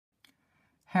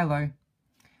Hello.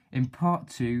 In part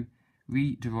 2,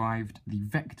 we derived the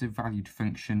vector-valued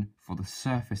function for the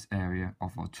surface area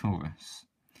of our torus.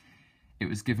 It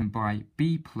was given by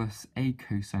b plus a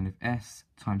cosine of s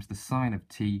times the sine of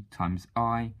t times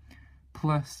I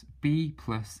plus b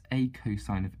plus a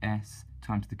cosine of s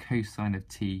times the cosine of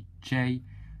t j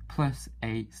plus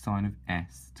a sine of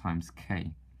s times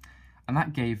k. And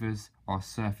that gave us our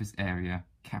surface area,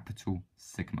 capital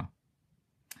sigma.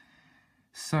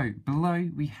 So below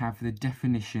we have the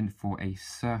definition for a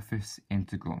surface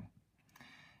integral.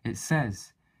 It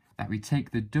says that we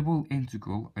take the double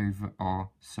integral over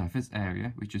our surface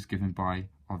area, which is given by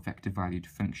our vector valued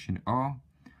function r,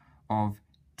 of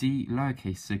d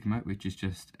lowercase sigma, which is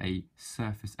just a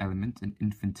surface element, an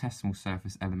infinitesimal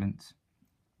surface element.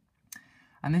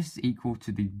 And this is equal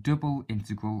to the double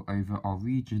integral over our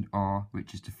region r,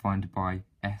 which is defined by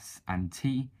s and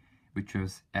t, which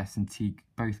was s and t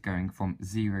both going from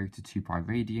 0 to 2 pi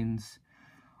radians,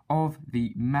 of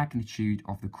the magnitude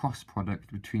of the cross product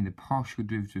between the partial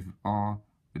derivative of r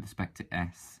with respect to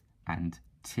s and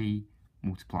t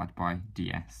multiplied by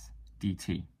ds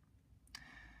dt.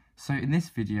 So in this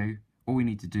video, all we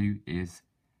need to do is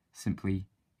simply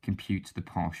compute the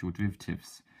partial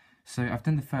derivatives. So I've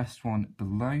done the first one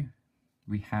below.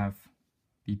 We have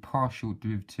the partial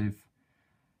derivative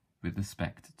with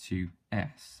respect to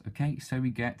s. Okay, so we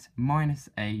get minus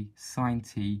a sine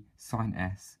t sine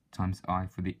s times I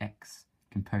for the x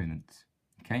component.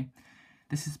 Okay,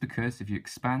 this is because if you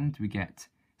expand, we get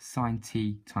sine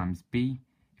t times b.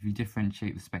 If you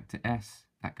differentiate with respect to s,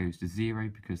 that goes to 0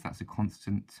 because that's a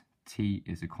constant. T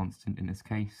is a constant in this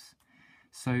case.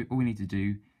 So all we need to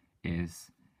do is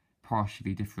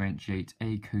partially differentiate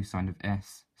a cosine of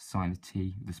s sine of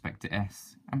t with respect to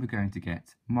s, and we're going to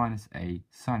get minus a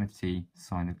sine of t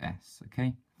sine of s.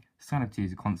 Okay, sine of t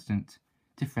is a constant,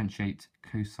 differentiate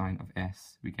cosine of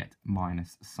s, we get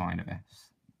minus sine of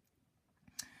s.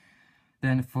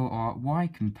 Then for our y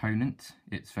component,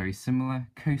 it's very similar.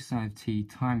 Cosine of t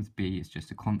times b is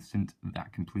just a constant,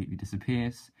 that completely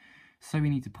disappears. So we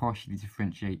need to partially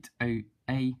differentiate a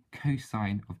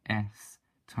cosine of s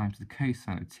times the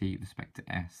cosine of t with respect to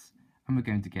s, and we're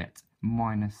going to get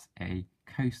minus a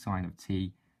cosine of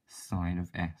t sine of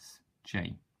s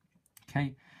j.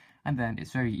 Okay, and then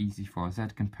it's very easy for our z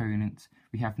component.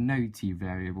 We have no t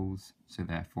variables, so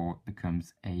therefore it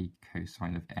becomes a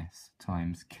cosine of s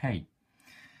times k.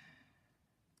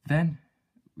 Then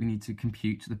we need to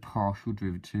compute the partial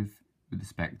derivative with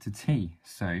respect to t.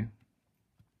 So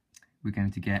we're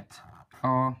going to get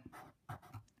r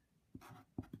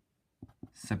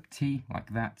sub t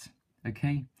like that.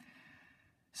 Okay,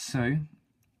 so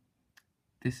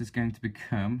this is going to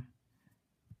become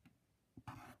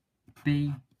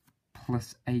b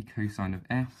plus a cosine of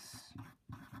s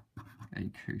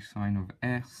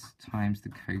times the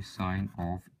cosine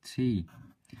of t.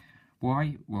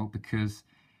 Why? Well, because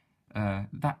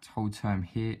that whole term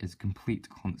here is a complete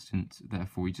constant,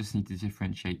 therefore we just need to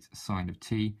differentiate sine of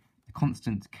t. The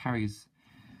constant carries,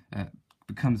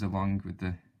 becomes along with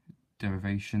the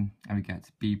derivation, and we get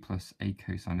b plus a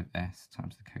cosine of s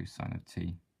times the cosine of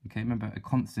t. Okay, remember, a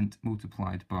constant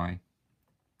multiplied by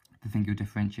the thing you're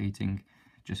differentiating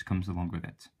just comes along with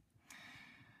it.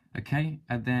 Okay,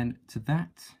 and then to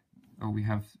that, we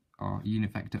have our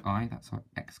unit vector I, that's our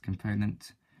x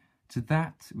component. To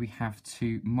that, we have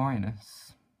to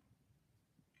minus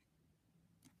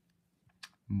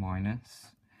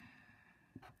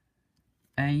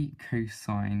a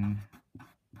cosine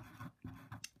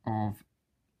of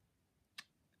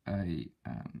a,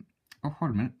 oh,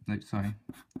 hold a minute, no, sorry,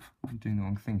 I'm doing the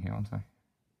wrong thing here, aren't I?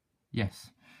 Yes,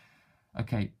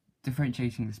 okay,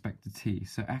 differentiating with respect to t,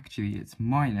 so actually it's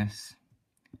minus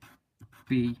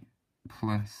b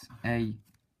plus a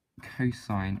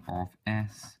cosine of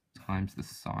s times the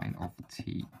sine of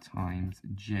t times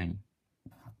j.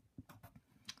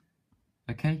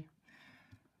 Okay,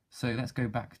 so let's go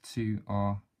back to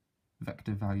our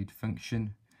vector valued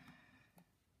function.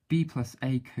 B plus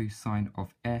a cosine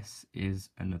of s is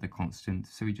another constant,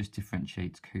 so we just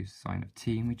differentiate cosine of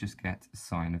t and we just get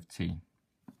sine of t.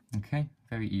 Okay,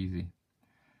 very easy.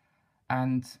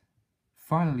 And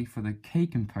finally for the k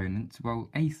component, well,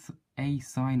 a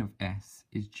sine of s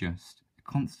is just a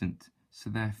constant, so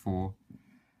therefore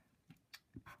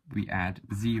we add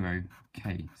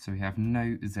 0k, so we have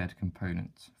no z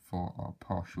component for our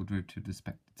partial derivative with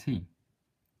respect to t.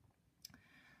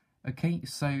 Okay,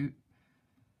 so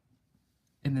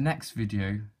in the next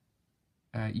video,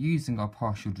 using our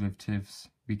partial derivatives,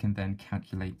 we can then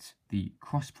calculate the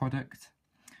cross product.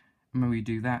 And when we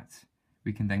do that,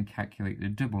 we can then calculate the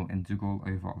double integral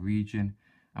over our region,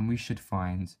 and we should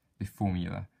find the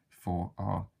formula for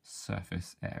our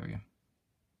surface area.